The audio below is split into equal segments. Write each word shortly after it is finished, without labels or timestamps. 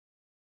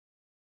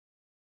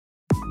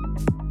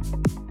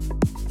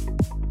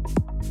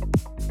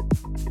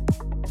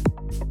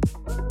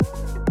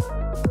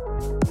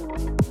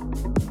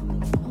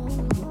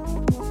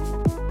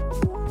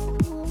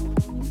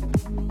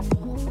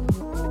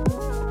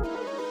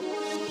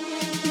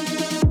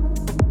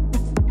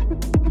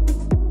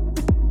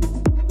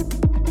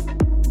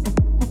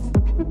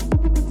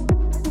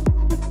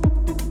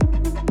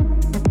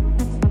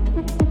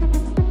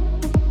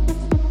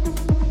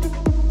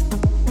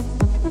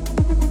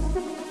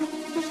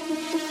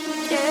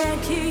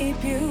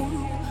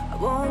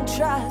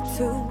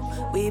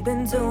We've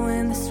been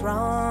doing this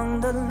wrong,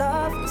 the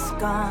love is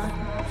gone.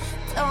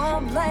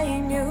 Don't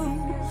blame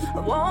you, I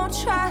won't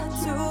try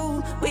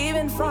to. We've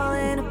been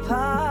falling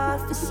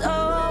apart for so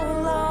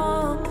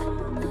long.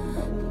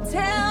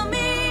 Tell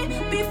me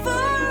before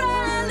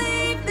I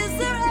leave, is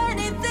there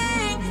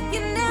anything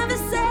you never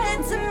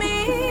said to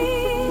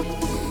me?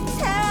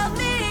 Tell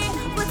me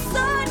what's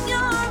on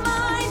your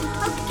mind,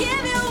 I'll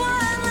give you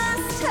one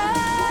last time.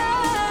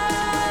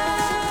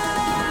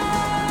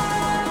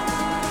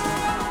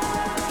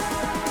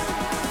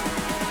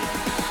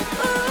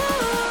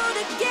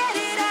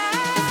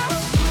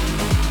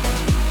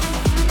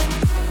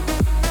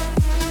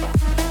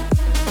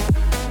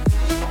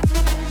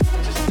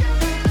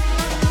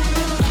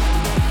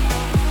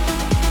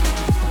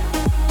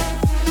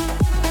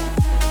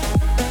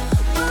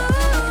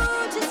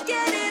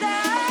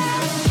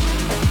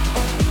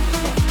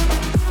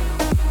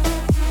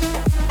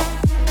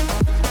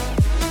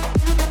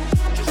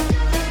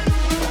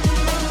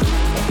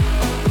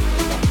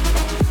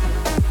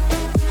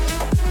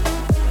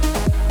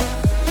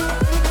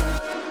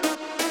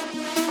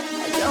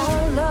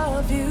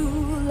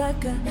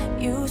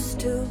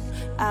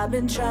 I've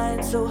been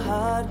trying so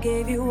hard,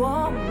 gave you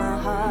all my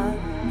heart.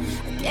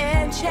 I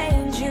can't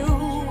change you,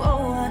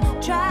 oh I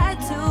tried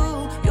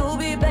to. You'll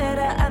be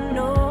better, I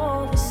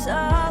know, with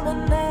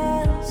someone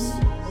else.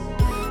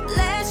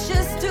 Let's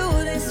just do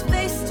this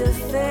face to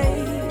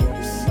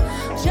face.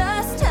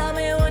 Just tell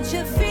me what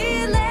you're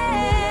feeling.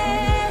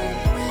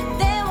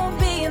 There won't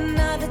be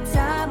another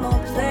time or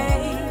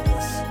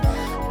place.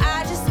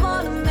 I just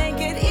wanna make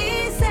it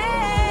easy.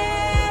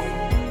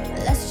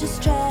 Let's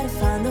just try to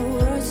find the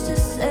words to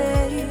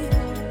say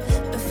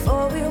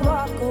before we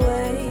walk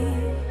away.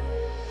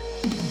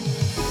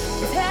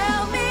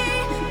 Tell me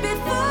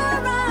before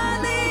I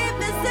leave,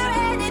 is there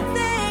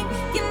anything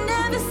you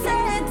never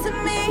said to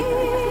me?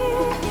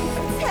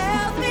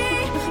 Tell me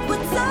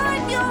what's on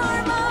your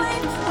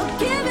mind, I'll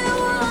give you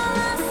one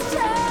last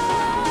time.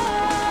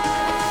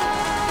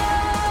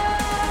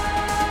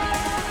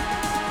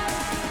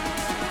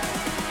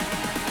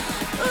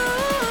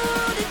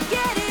 Ooh, to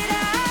get it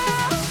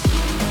out.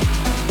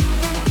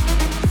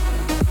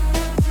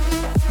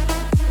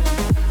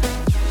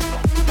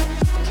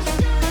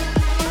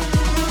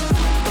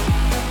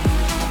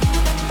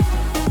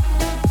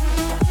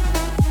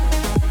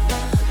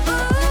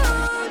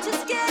 Ooh,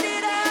 just get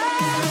it out.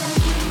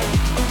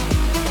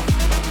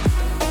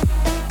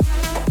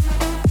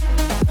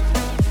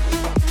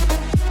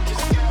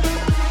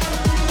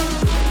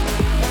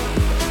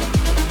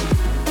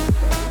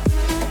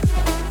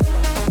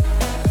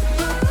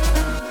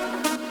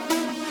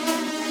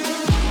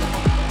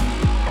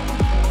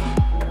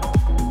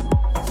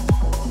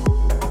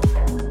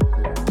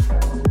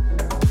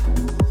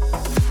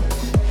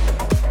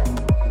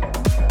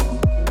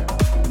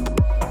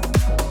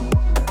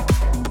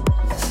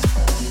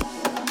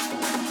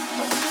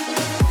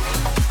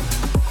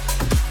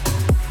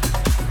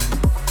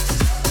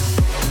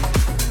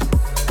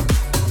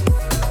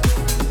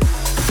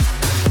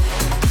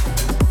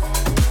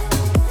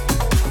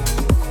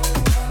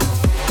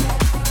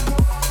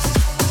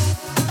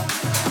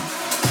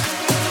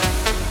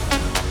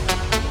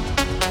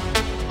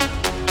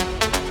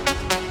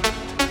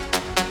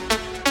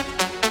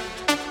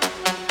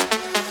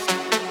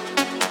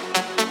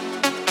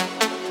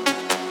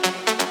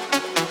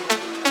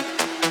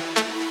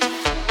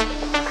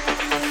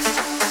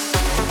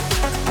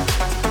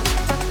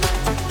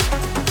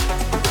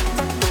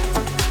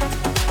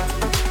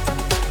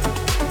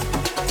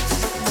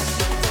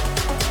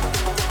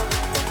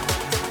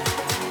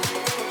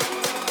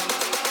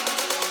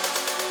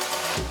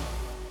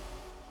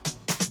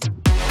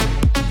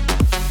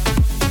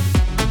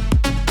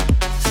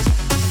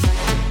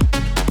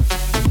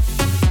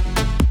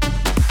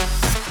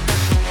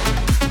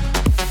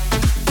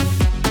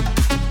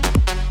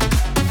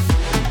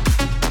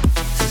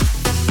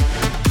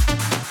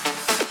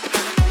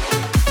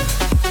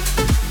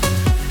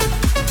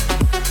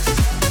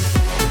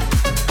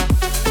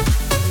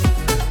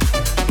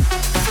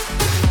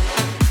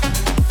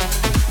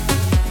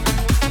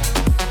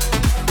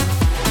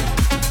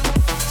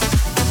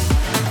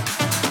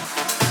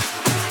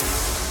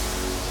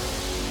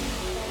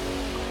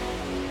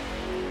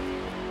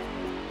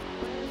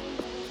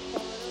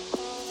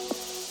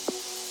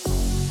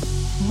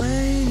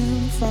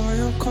 Waiting for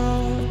your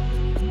call.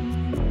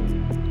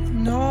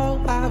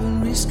 No, I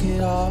would risk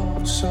it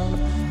all. So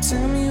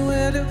tell me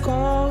where to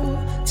go.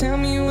 Tell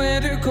me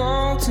where to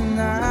go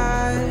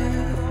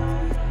tonight.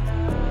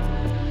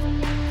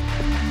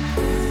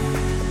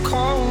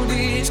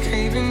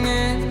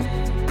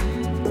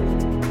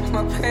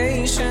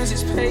 patience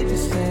is paper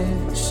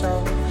thin.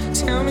 So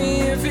tell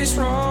me if it's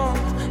wrong,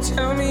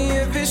 tell me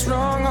if it's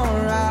wrong,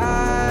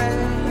 alright.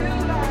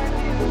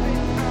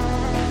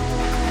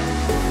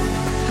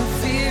 I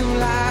feel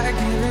like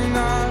giving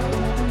up.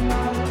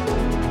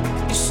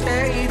 You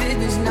say that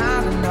there's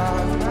not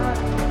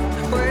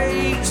enough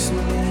ways to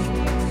me.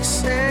 You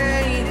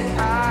say that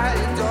I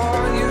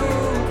adore you.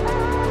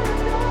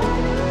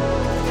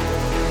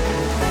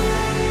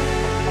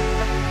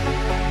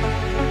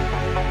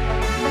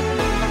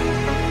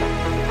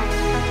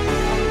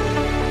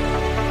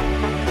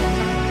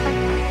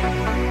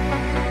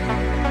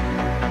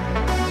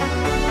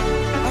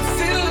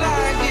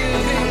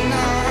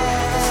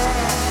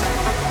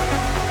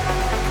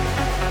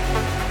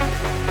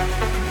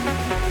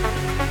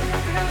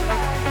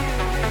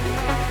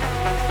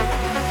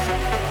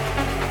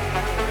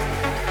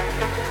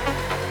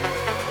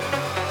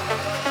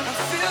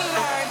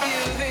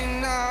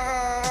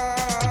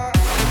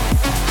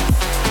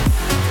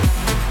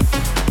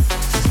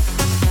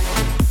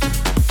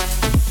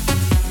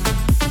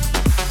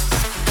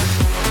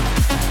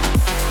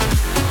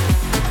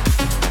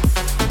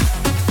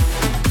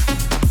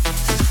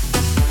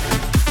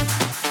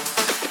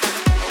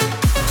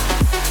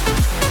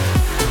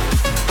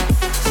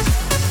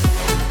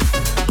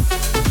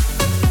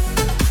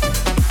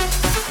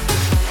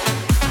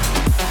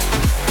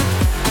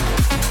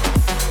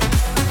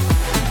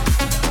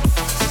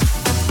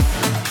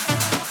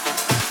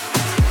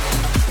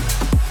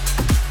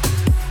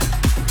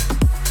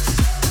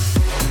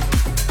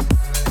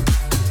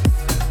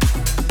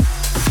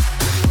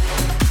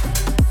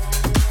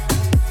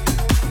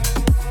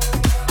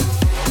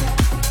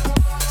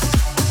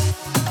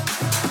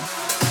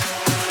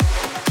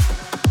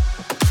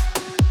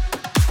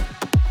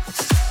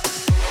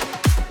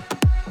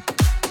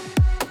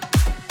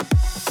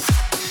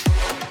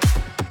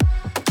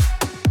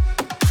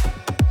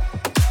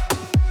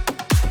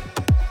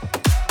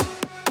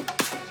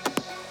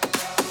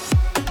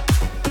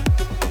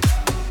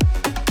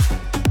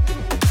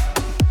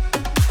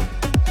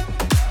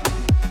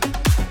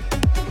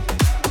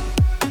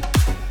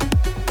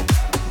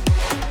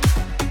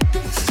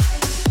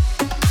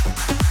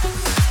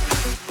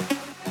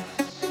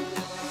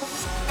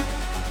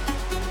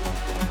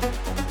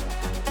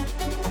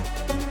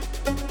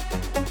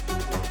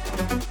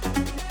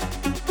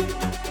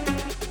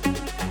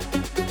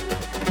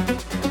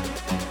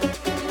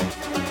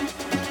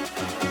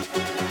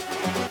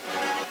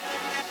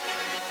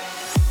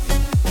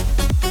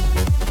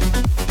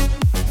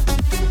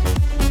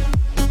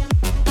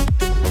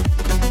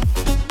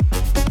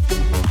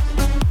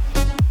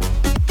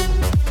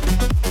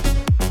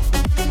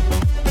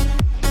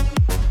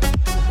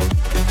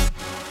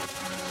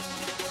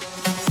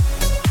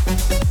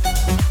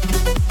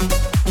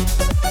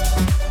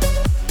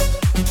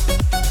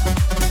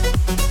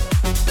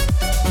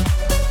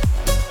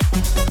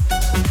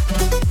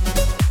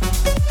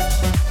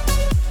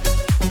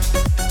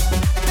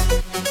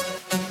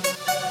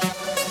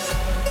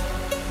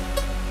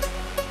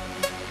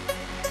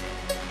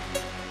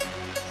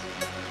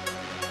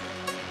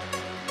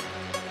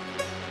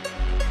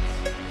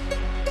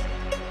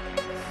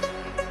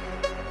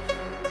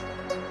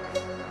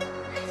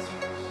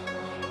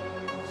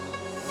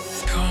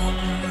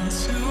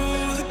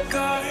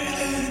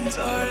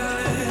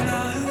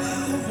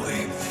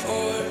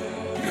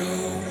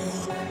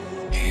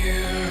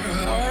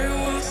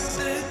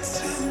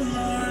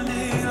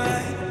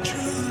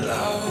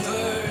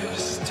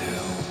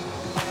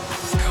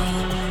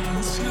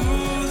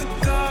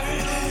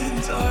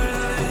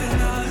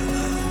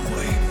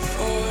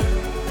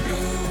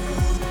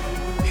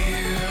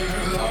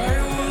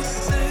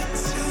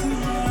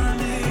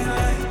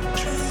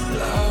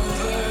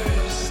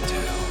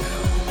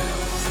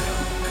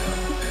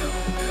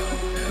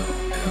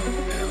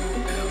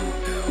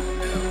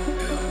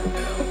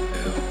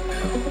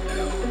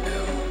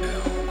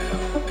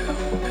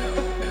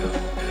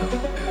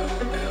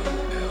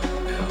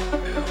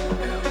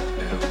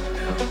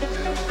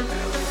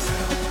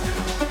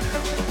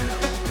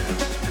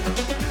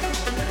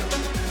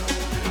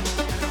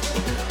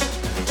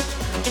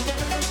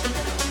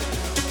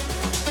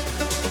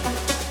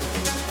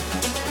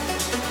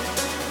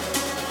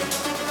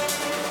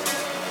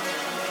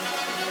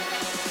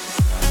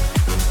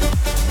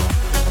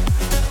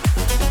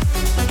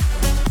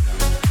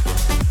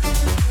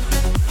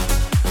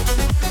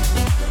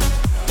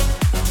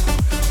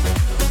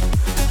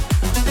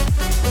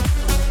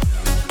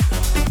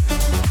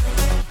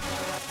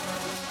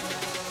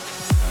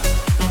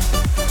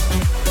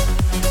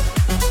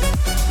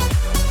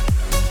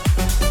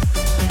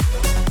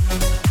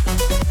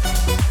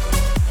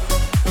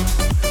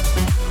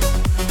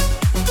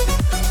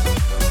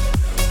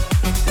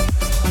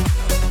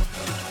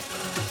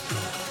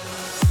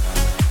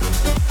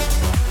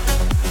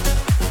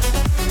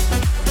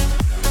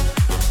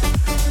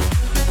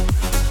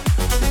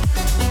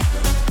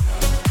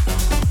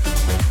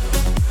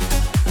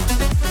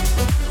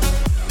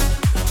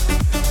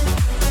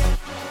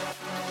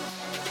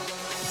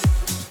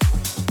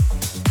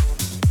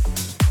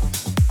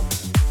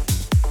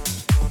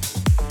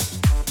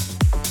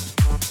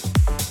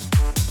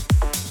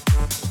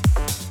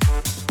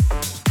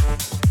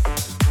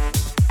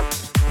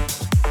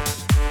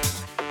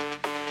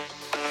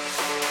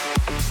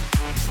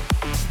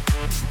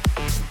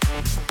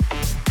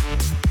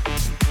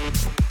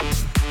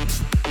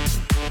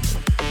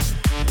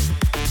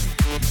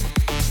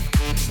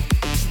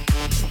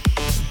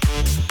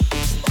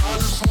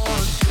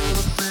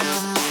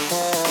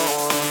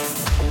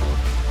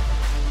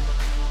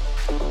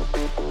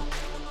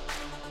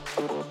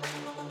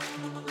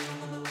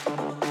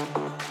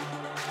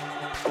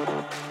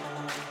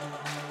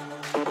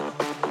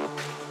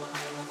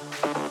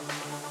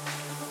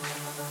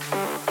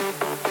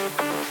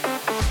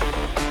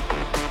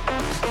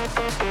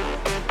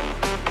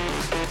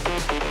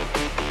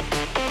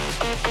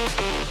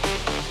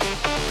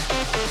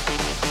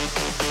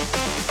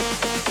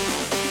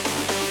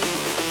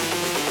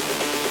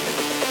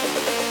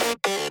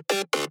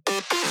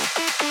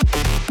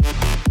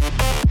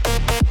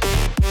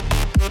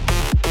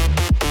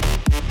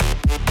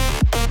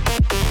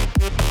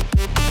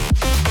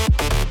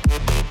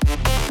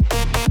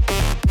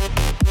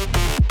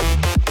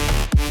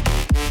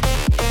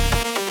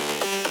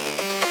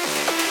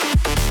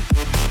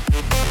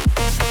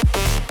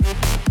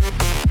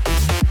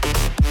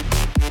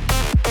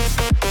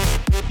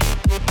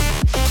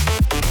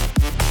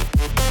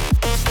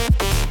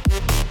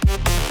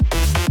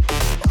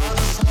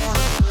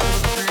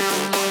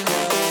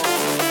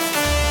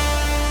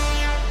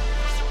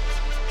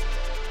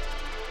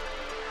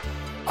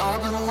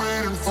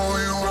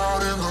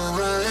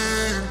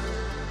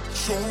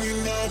 Show me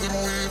now that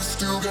we've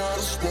still got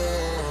a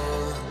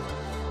spark.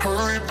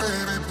 Hurry,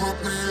 baby, put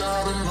me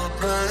out of my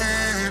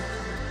pain.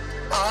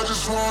 I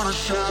just wanna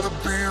share the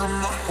beat of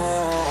my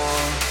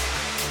heart.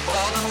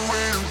 I've been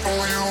waiting for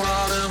you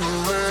out in the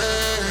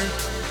rain.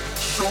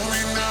 Show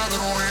me now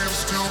that we've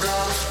still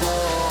got a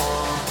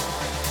spark.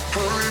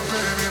 Hurry,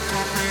 baby,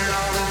 put me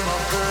out of my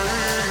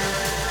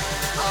pain.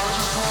 I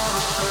just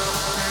wanna share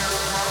the beat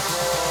of my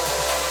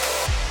heart.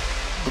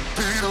 The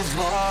beat of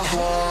my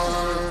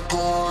heart.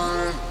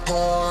 Heart,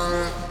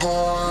 heart, heart,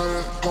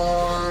 heart,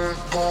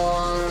 heart, heart,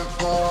 heart,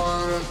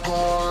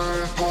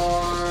 heart,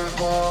 heart, heart,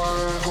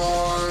 heart, heart,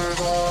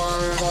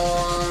 heart,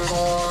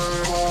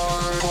 heart, heart,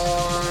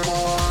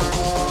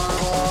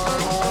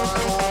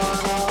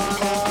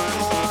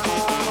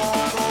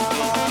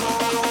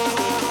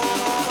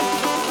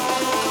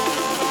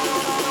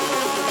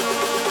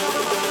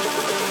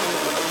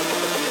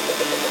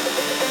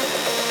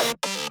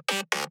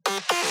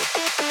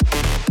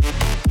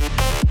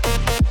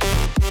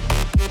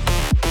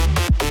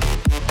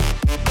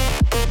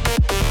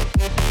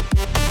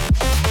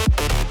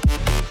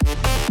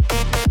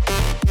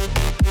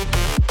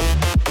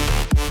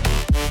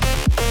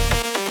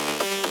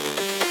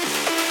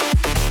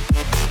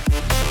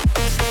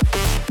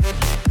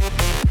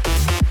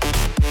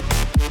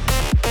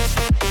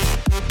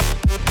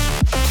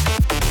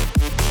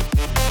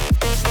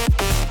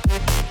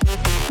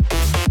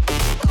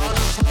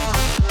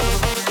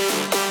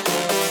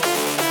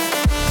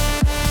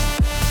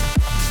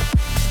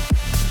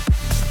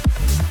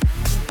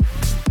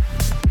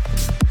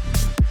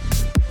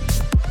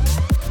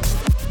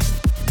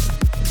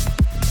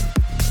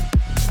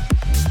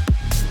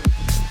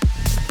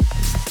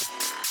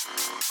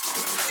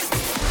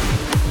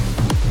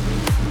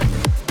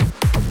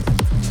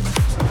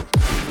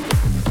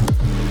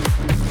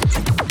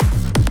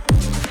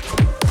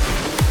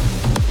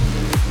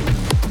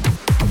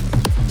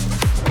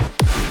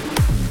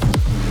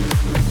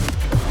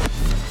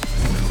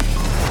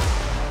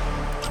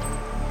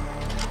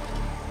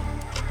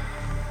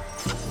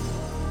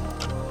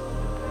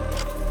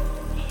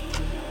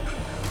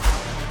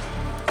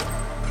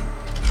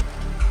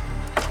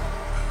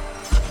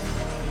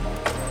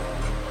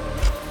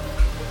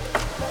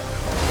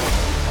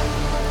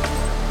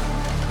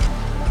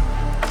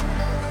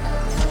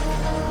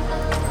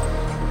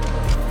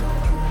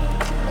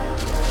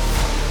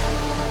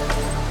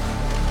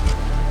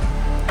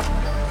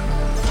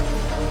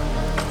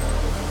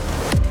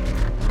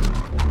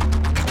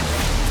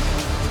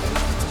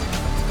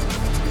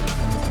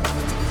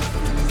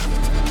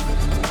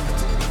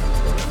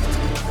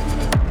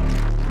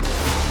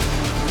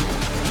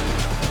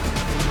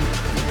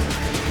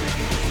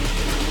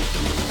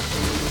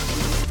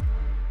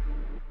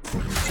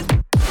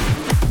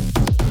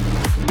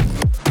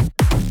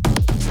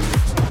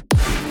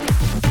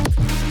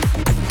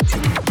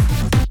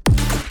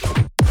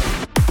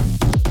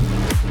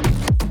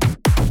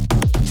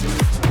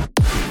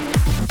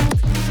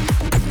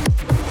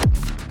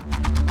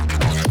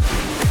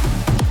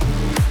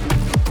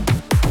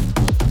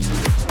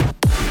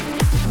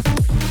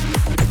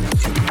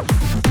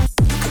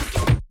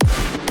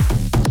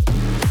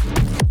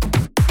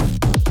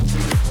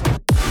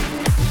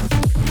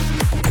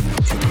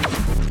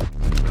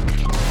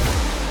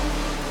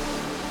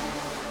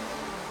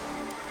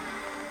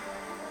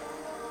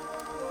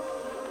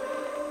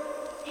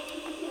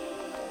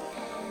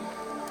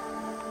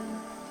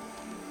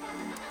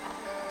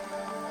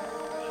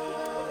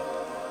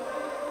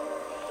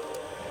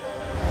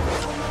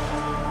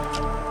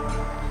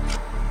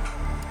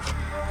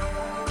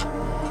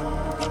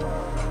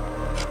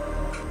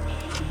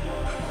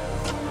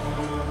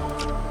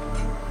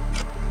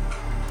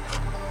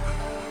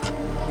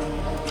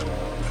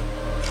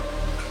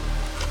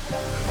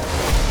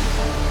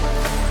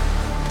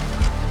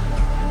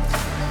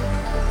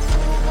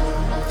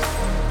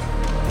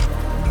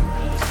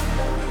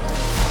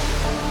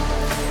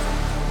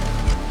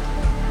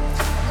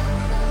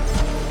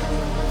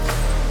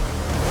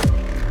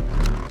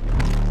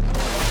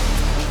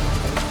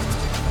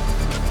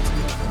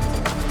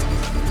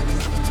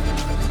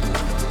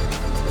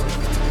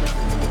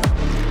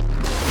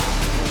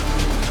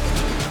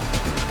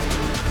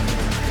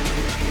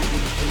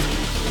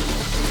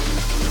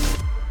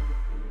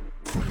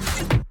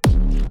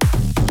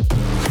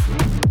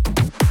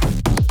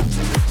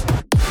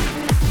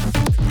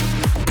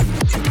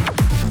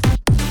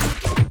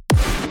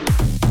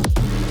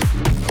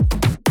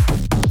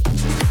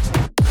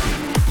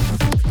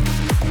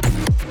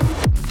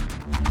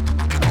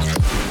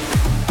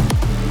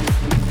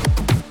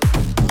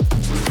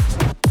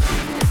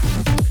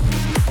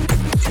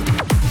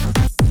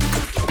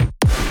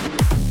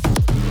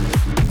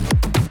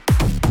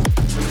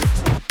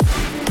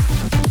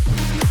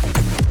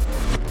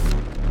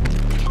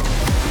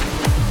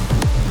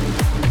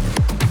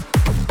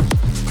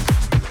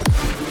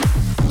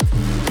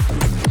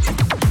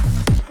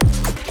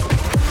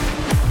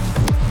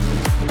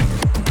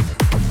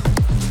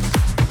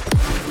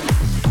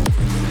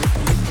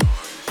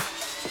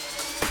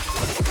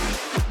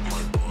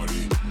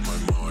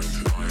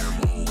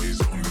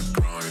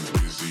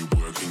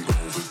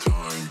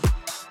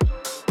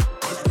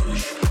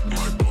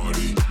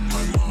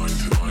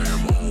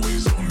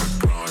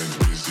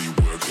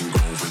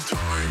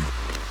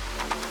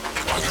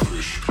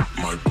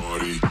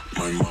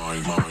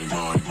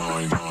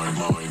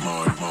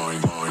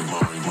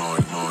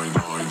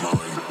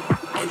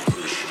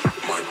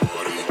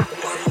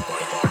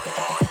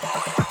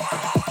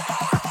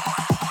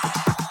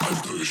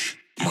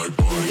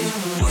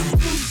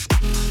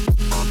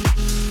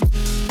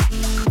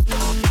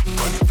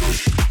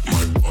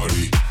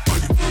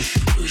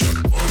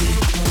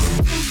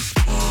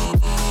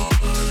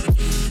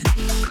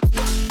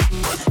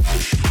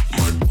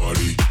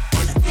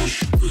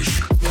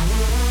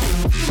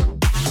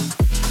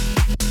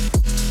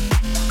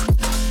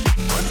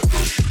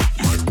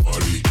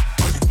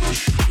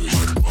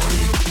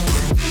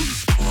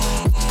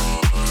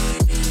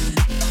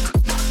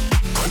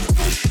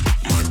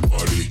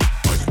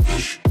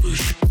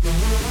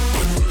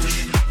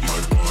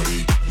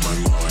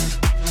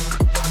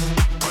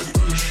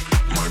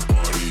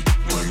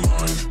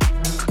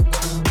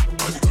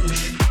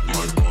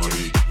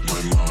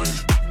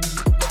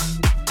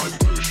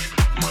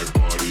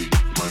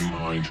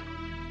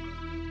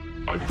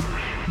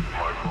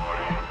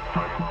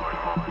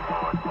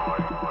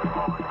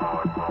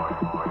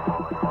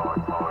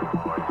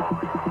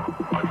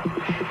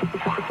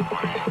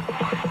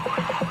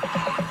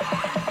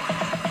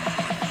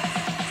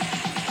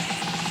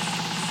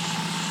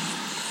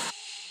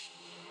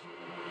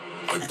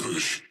 I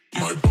push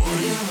my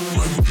body,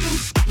 my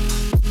mood.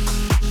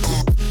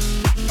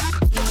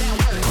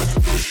 I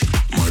push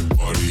my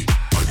body,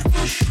 I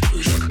push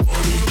my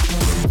body,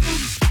 my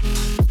mood.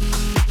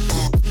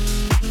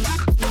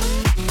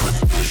 I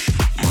push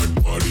my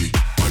body,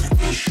 I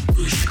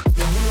push.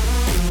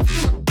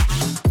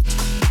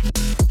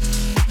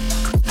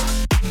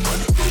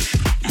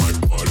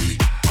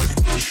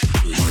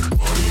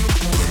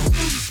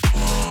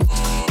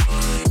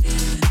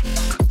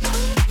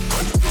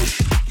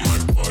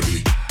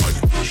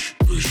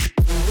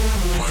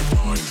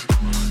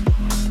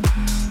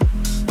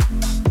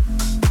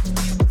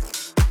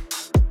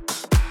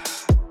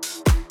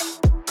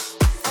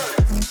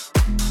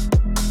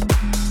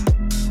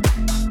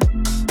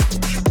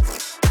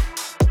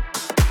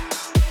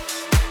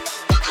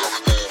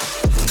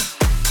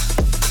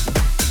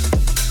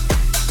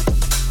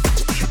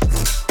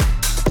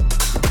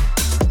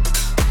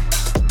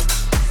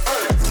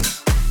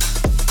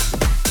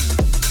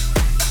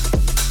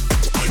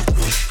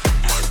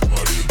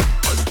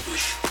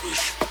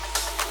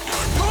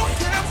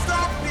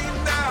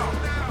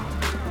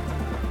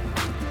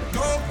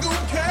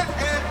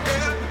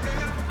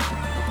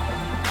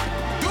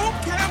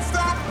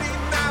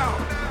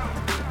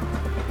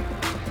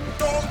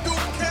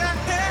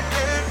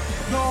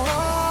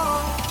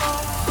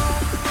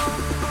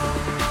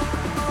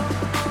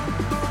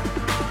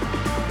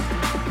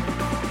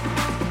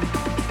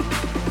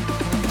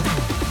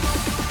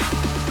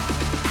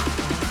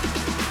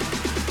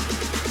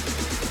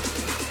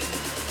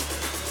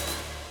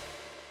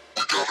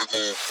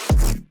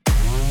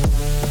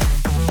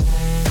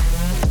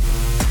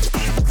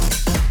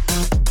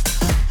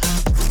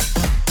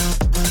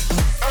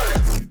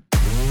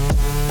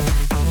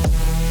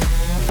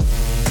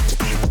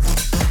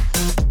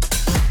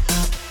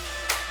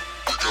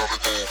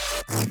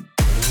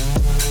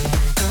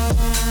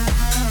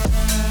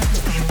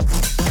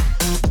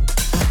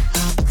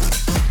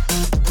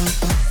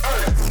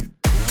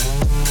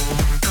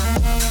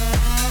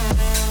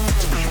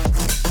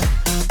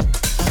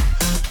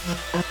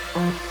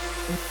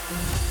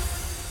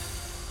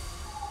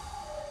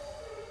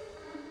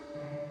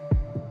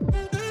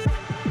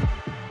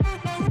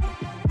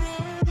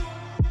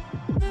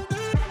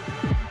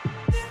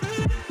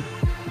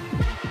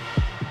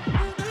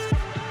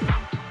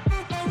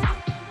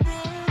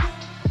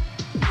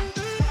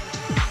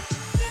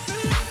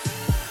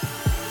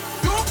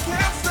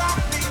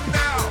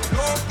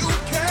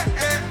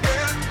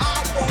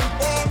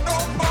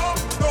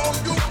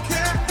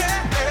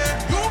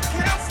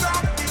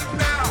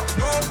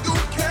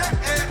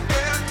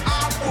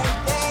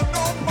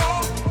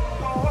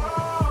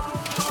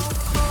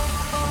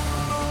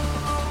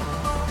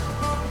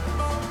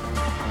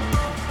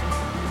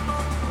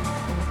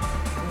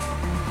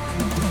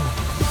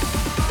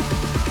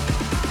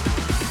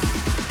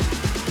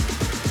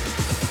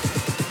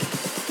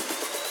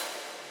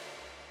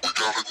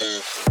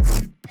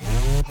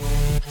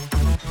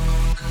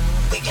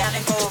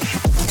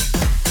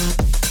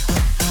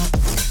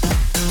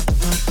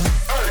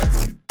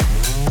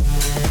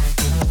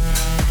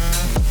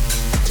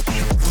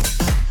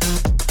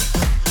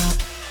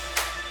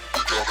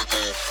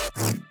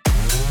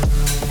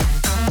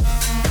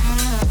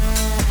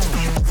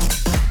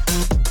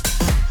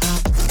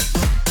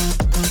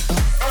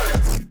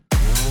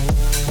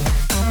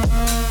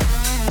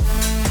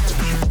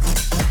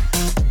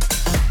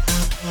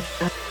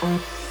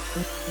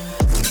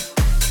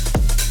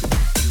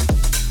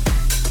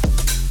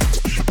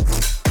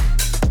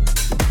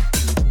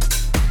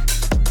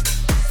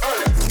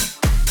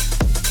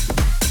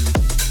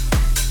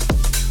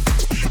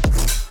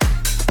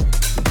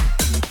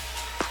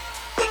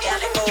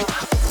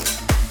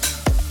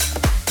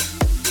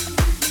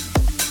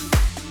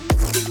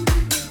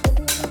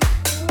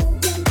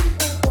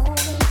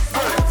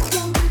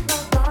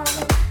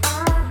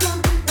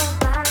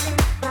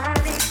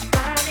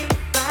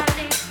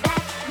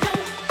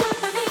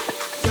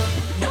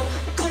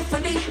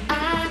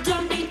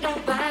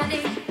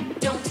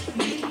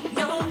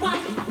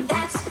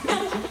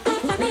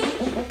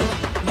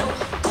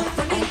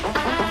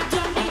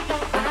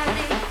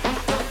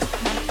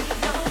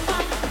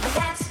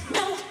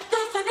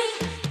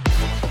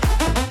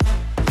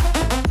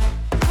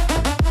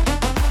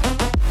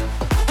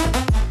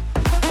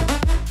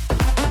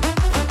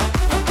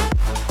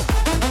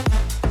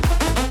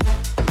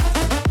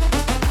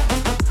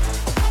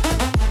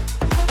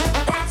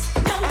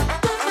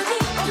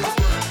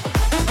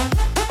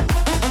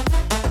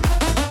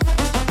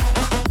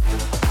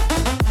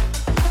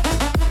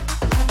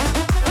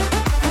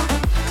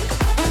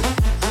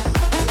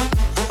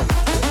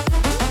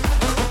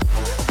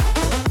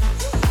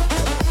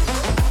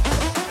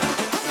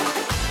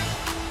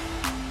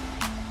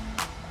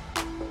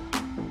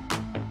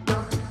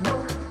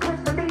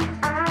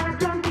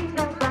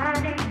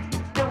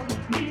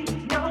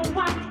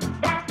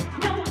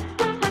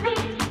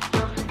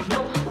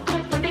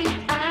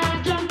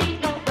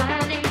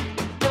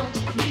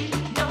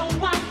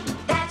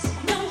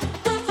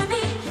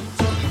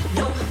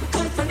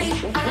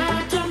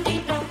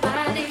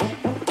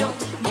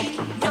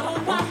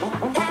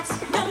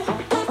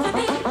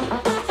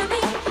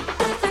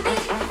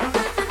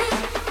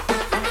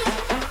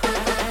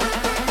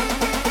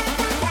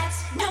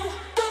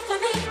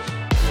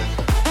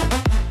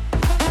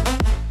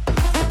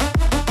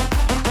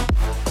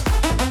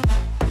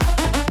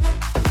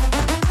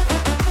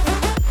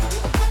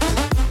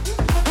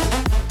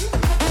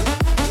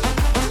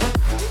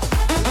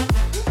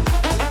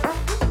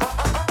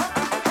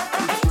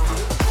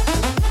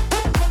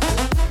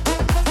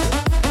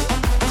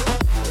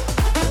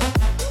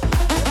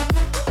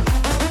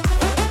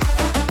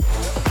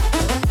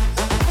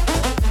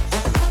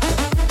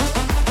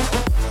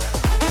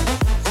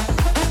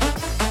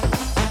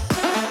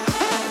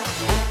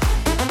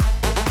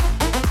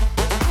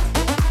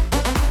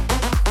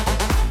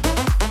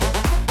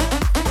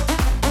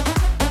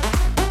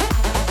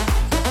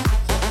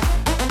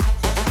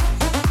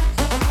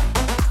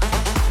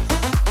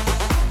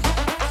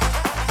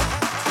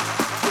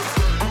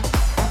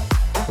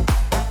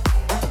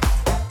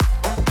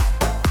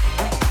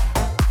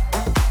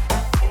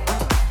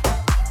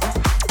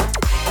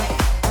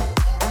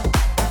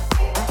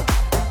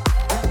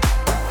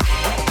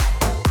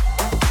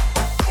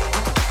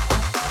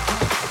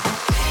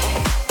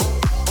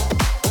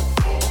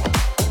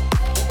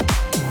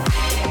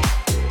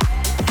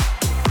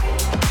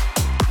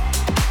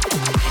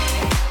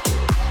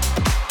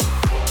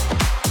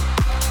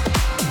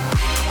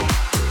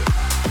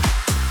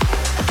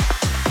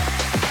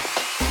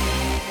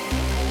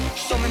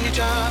 many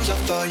times I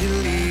thought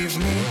you'd leave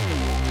me.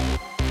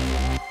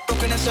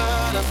 Broken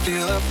inside, I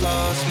feel I've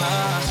lost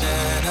my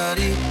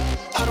sanity.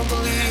 I don't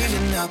believe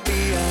in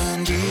happy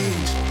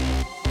endings.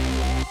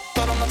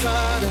 Thought on my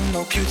pride and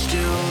hope you'd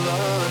still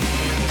love me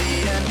in the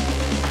end.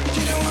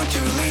 Didn't want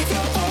to leave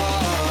your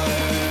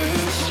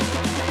arms,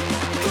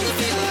 but I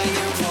feel like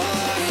you're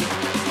right.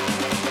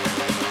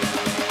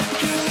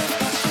 You left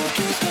my soul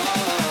to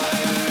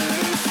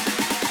stars.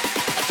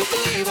 I don't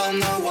believe I'm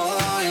the one.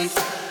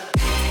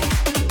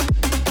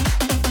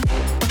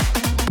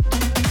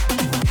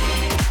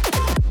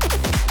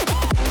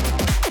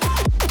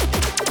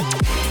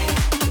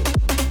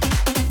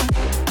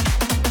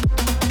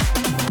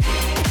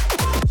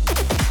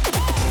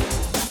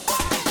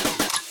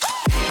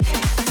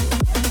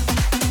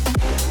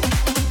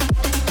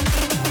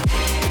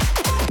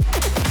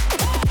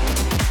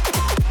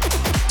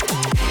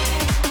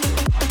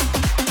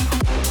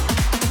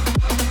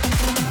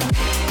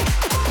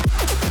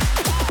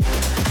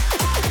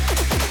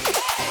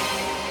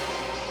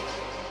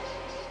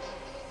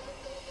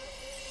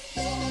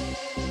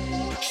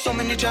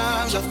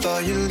 Times I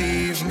thought you'd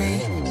leave me.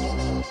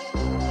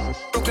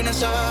 Broken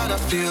inside, I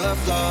feel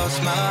I've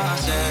lost my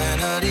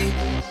sanity.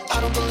 I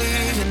don't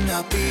believe in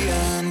happy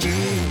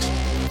endings.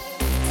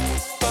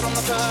 Thought on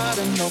my pride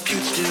and hope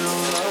you'd still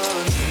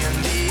love me in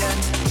the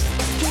end.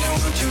 Didn't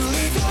want to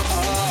leave your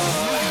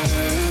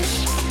arms,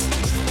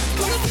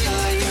 but I feel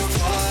like you're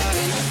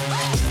right.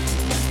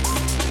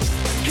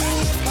 You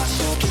left my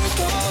soul to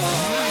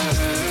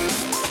stars.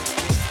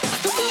 I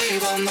don't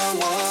believe I'm the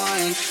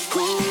one.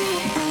 Ooh.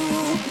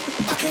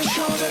 I can't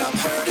show that I'm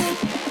hurting.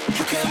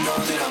 You can't know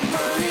that I'm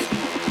worried.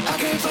 I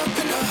gave up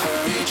in a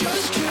hurry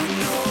just to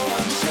know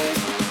I'm safe.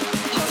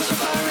 Love is a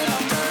fire and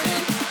I'm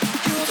burning.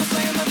 You're the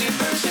flame of the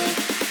mercy.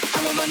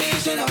 I'm on my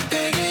knees and I'm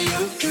begging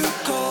you to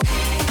go.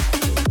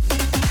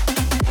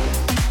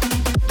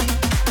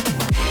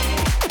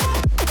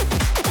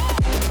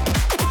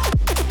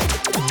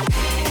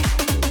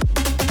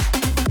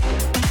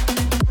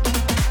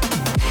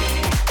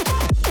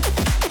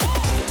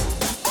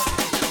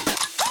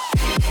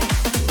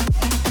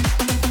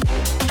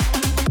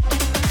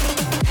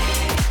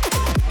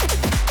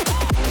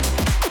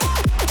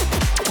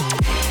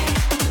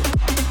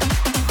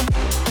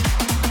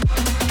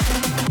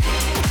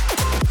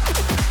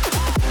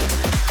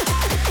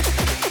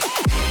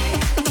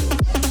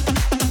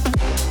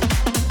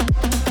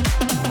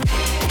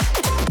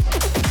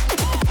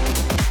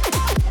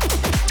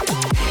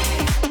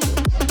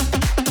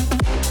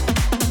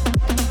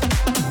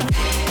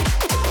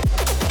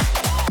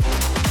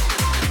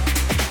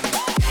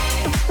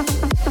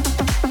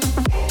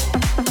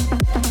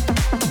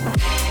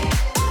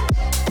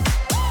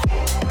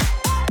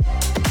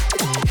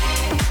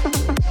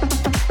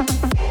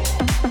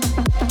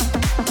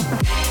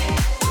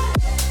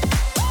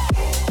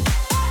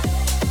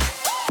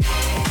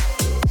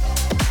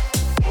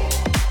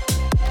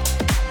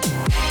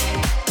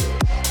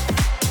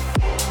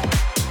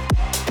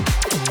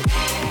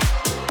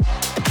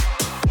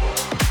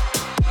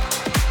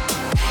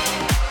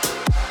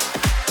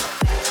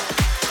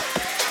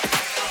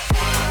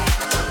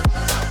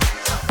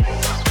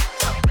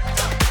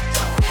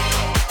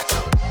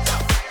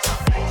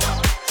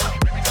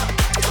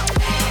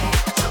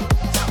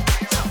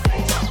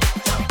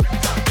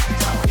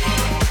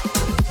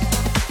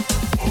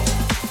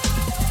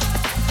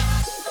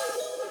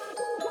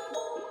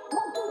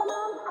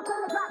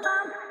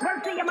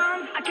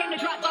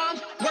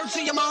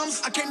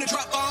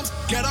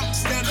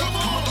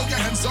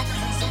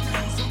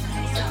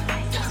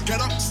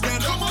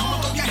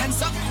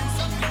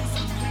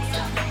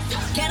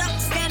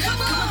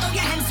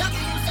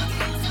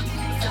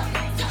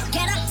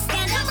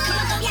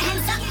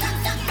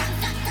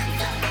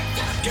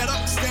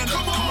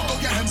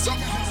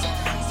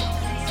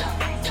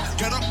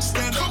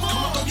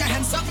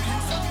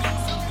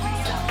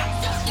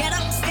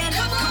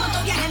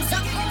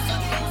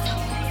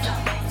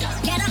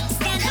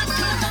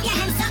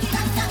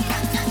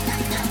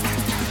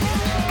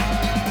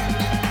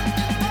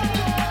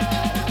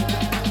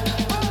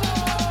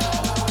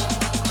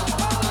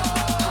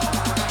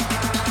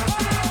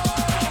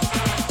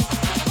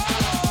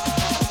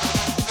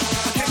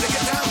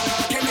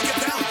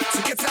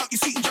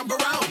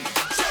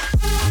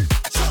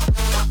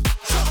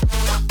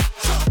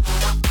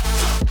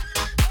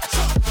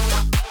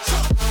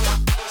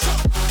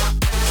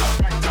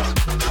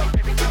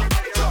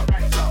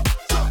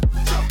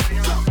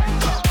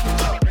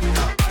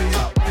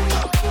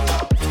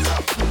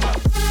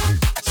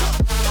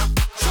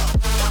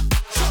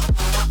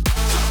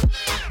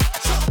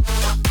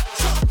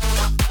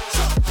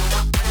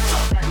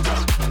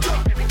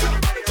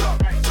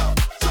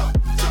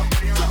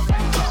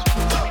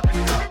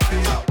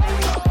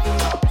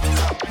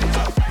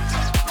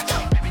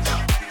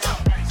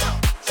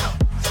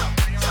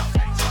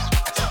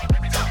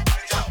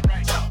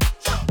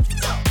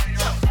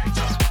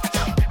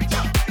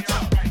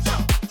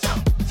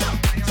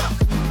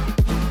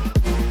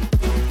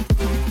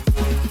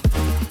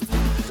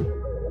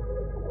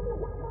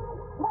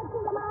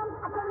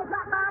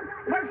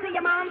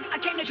 moms, I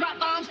came to drop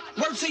bombs.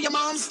 Word to your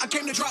moms, I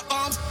came to drop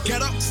bombs.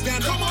 Get up,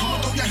 stand up, come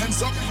on, throw your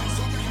hands up.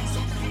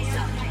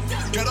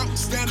 Get up,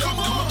 stand up, come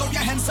on, throw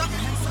your hands up.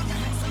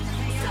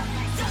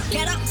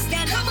 Get up,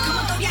 stand up, come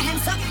on, throw your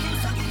hands up.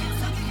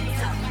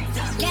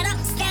 Get up,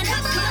 stand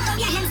up, come on, throw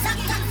your hands up.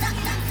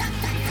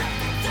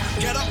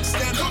 Get up,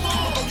 stand up, come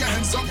on, throw your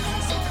hands up.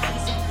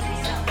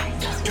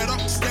 Get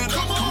up, stand up,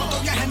 come on,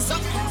 throw your hands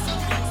up.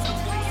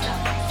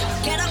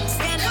 Get up,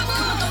 stand up, come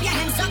on, throw your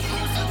hands up.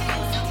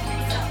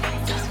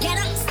 Get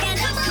up, stand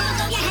up, come on,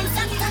 throw your hands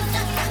up.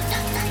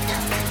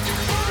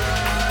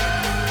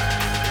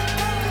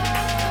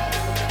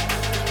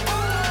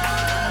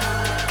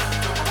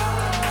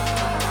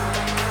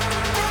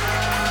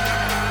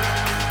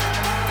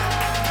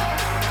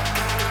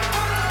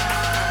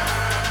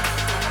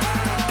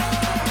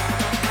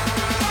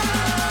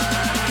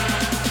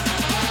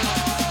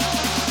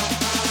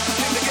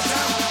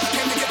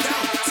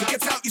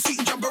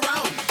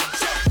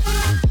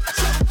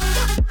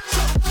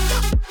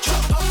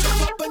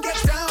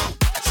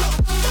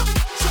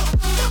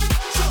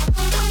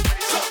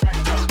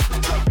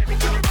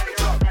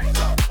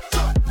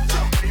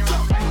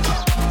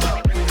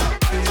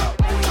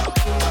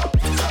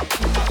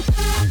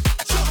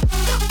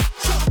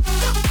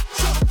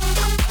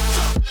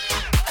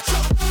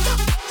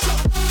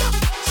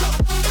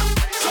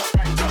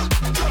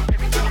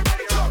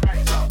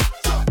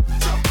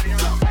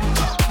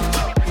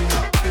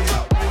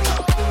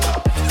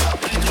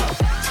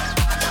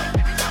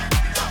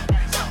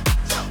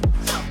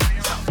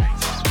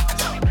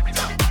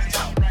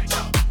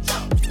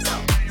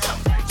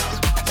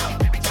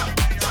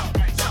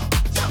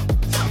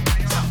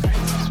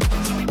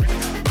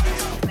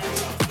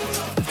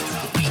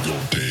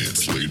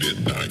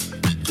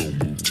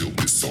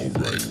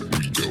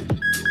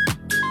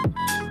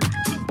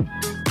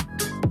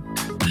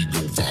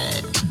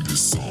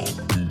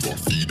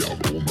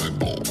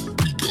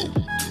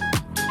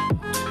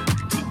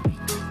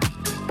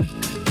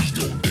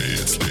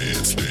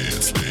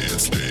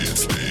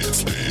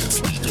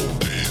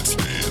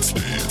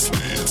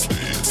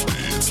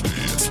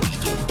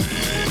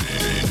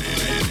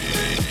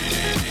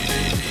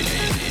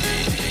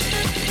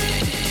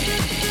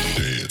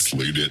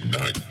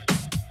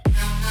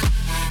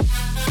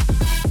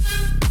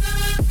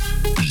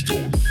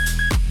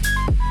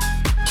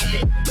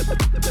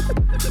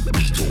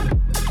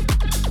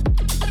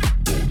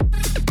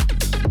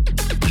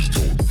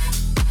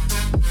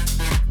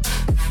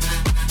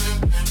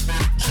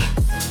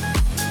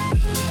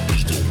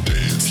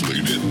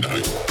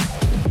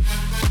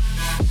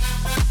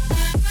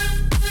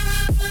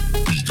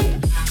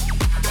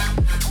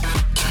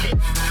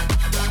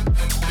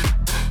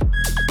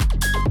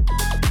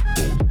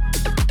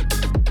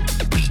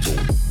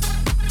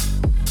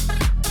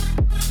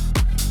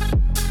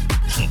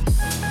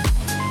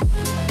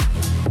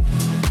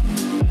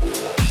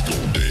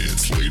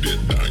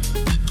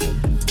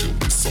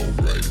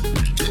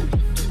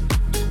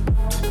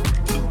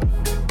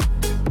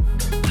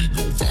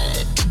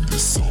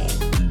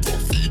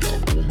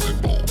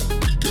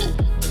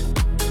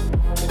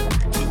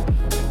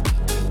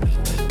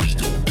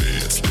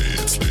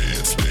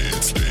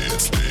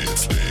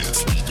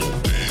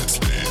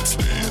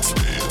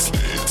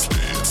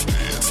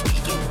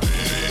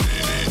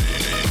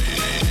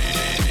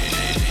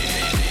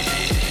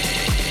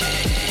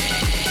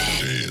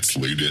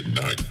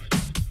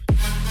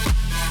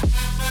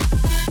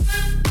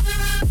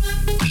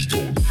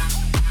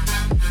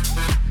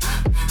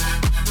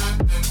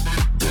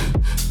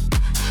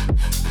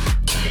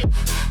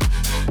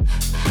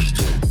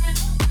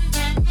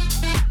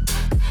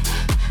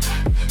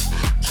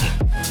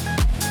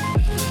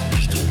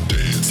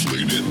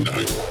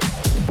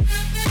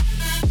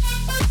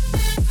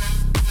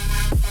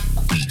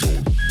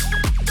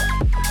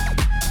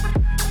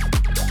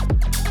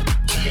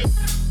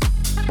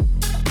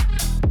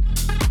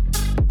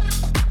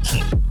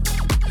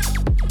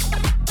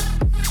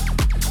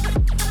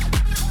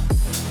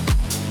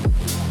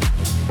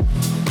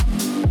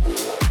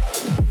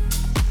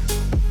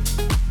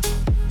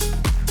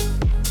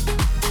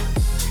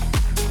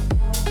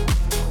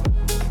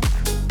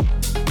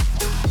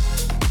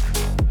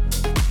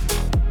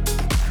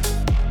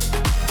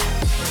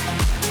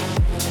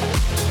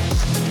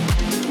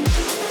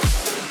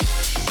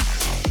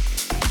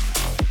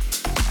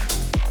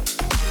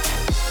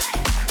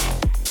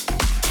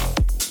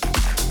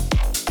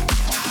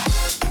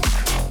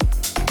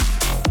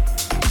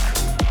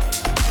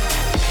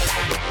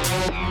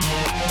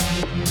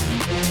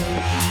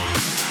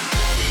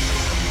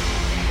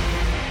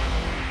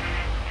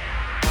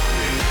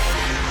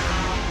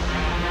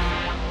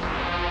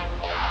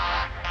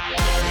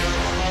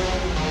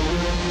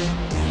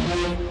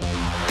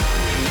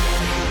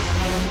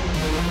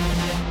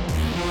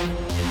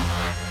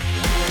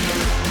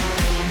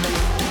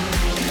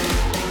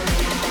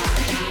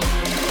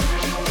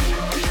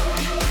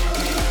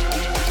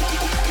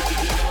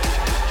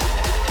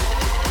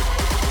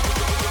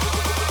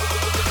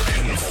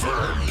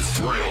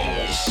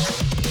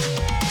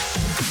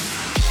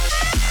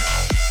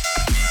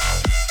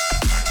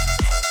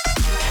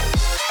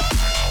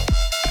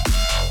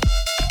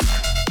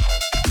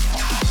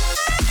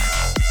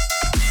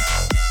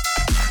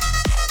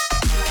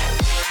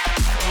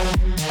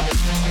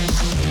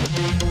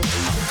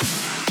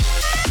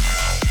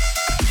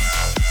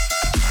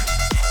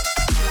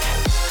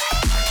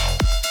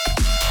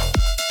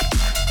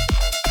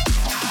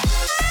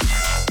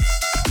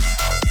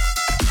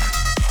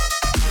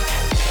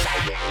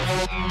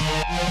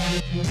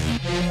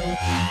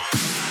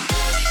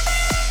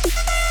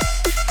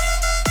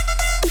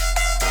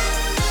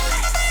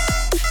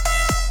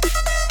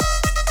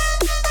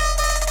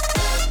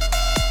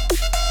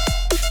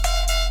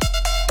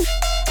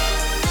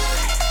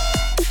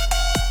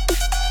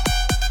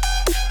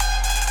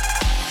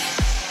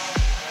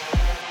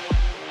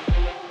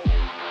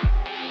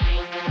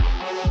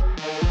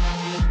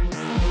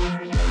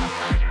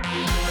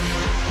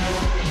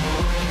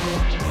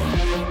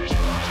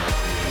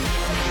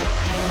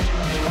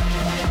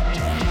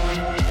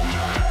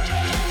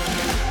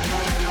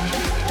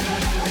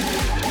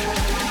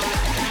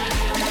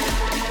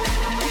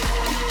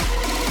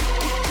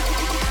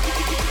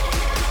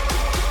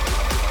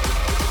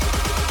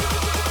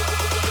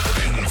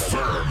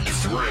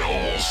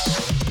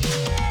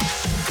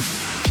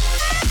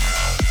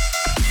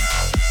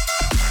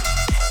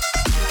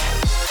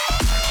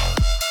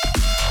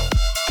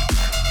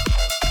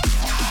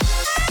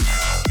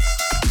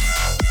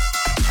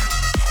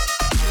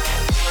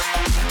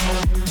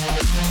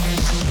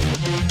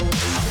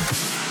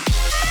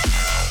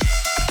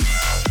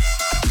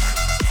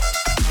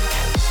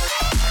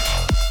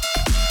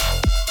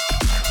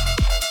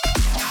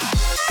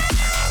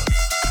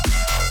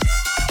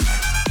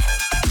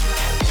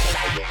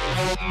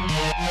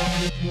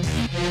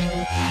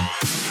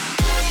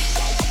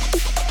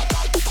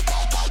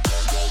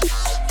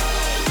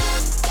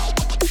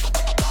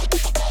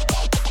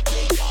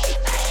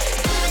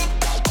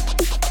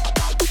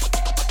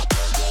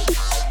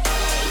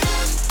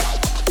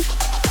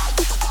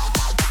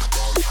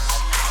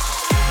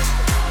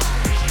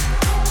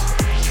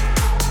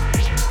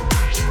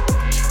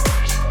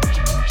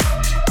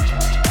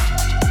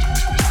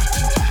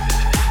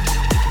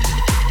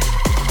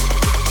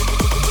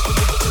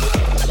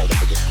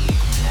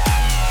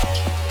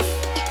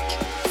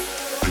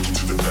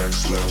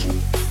 next level.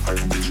 I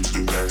can take you to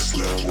the next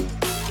level.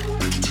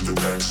 Take you to the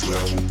next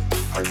level.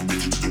 I can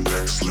take you to the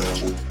next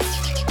level.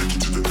 Take you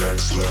to the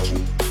next level.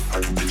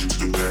 I can take you to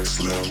the next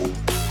level.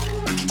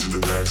 Take you to the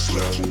next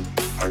level.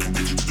 I can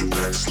take you to the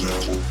next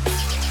level.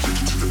 Take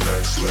you to the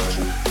next level.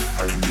 I can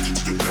take you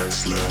to the next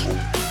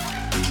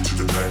level. Take you to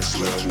the next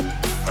level.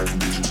 I can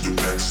take you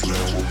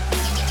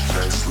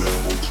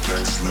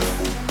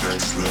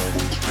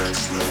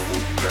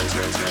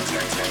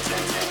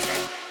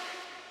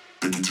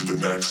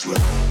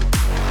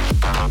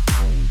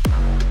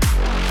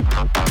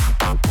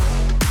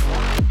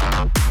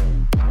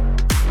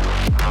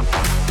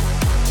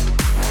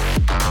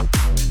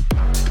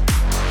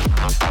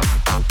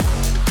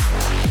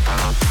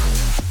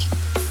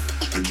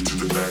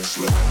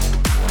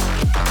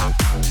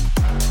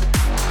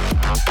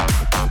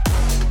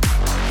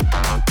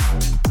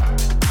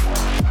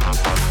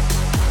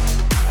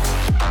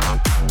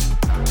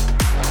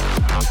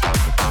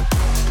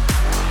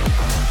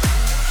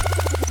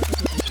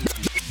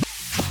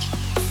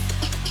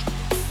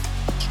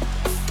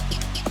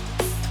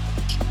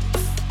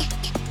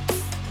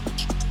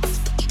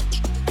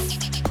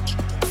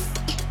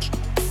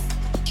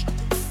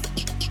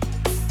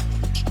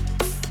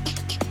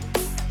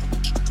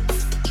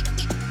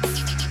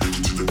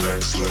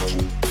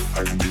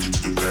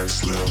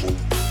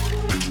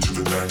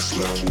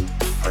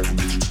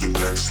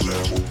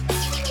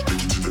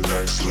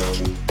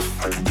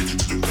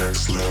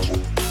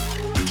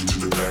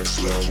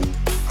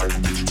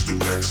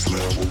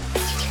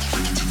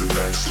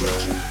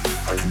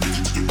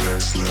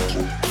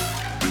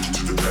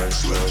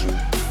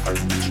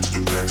to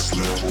the next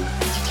level.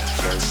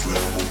 Next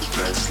level,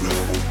 next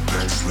level,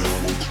 next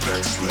level,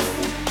 next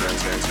level,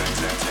 next.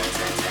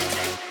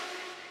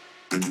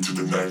 Take you to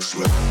the next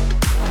level.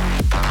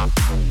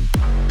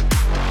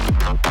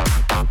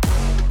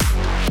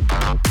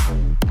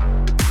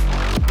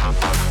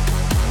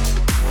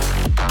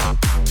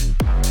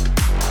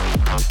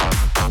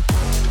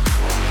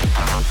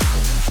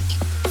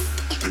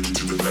 Take you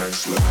to the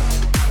next level.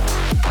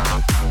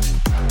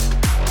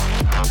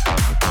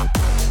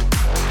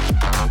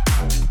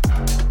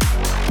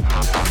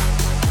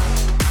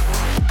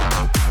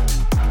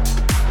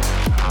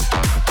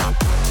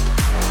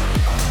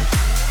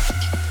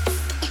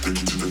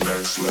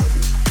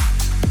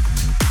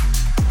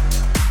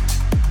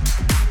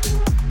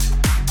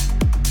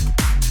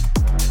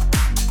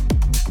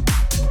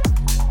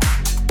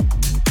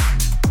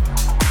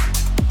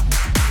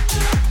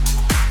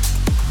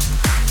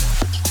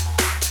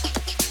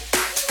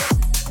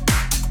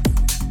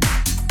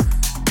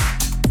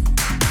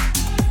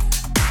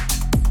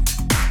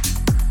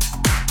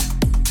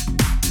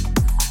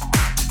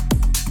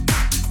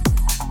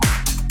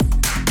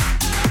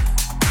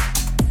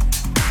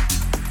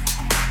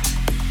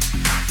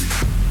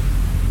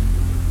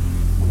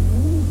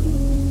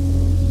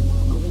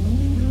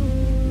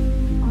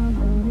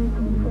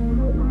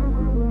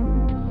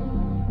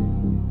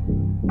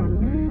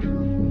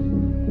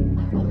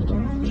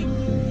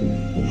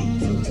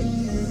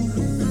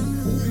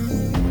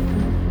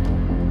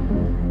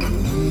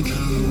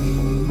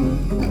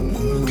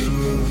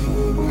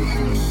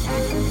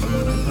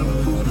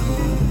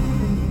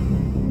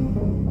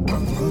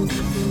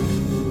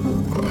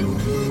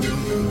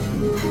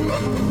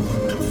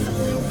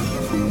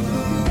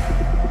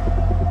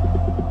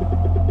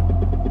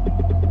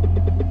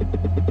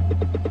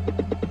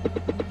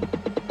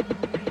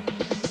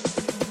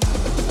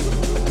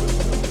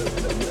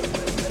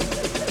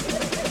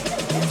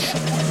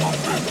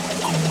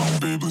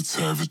 Let's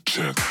have a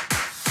chat.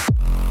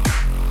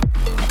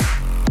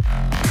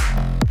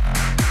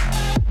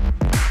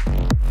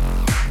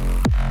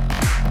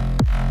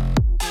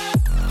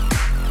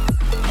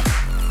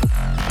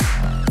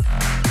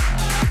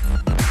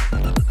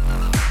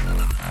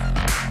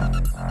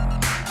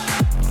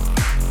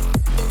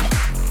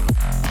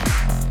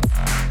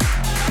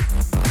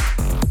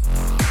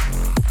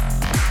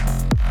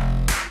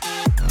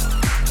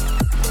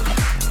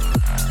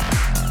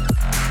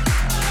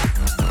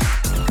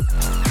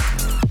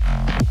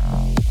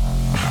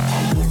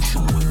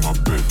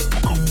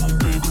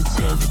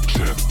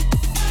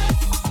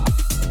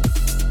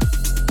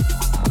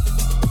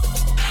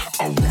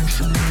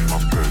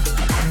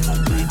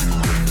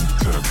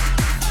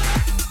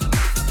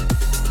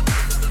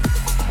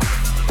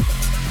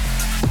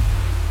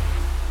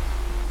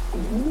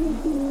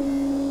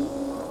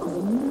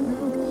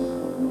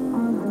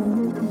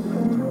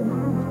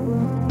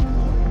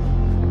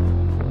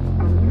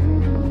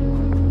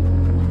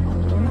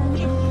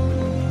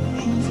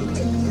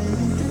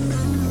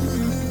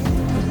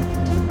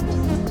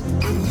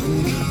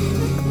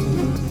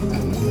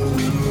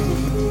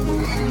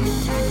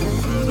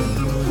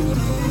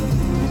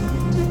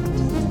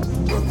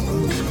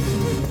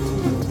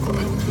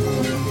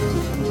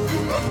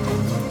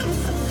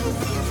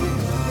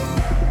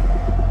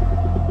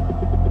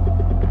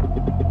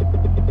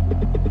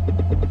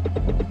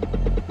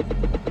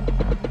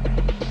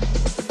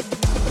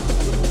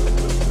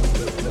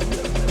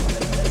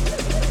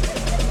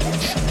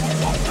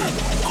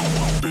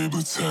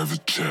 let's have a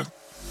chat.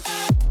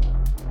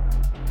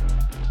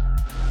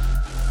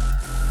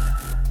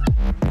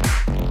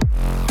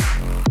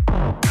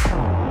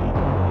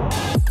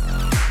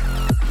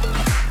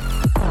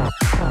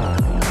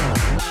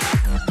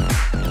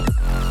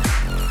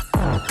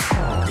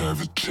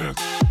 Have a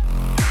chat.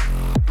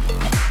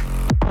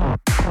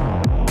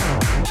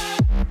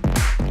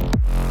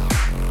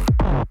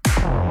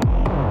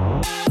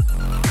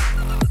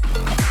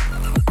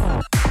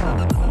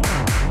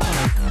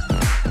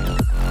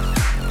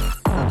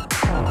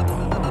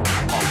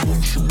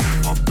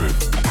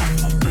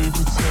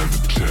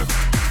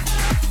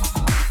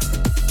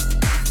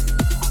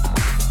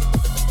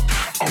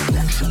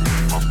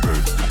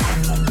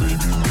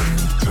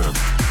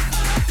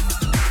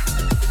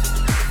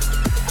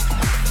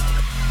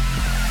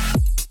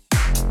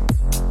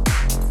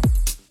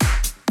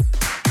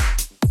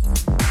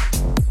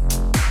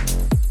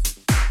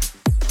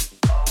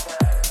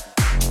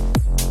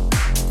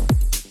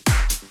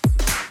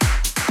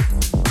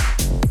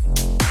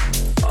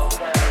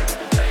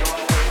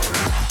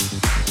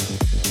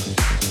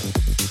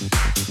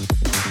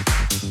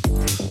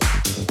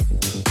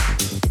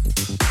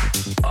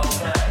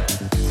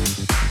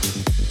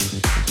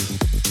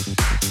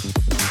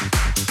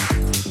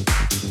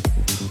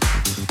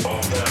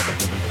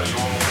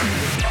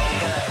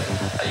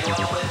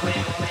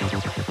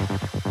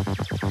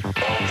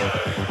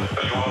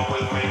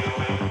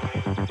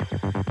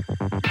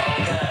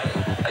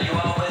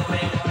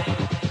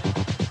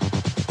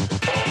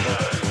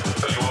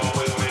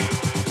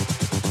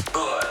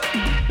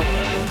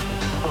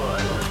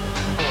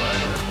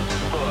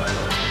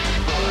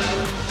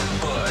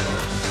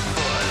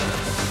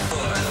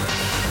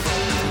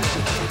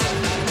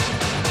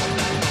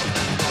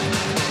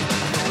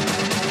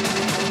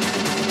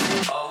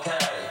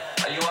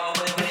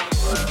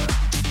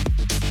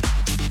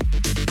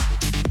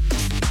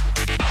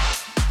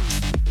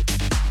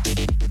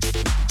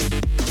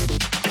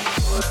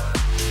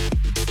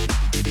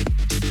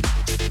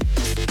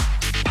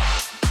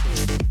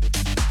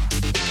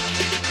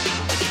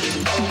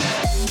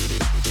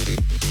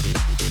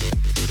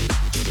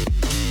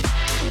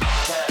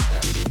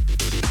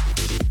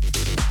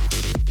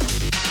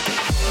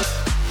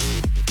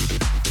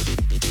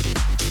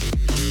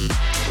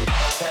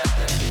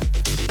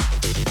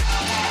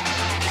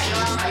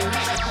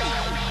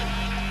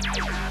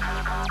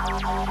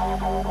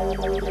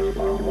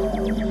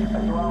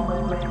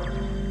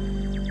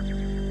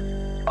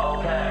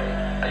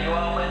 Are you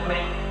all with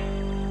me?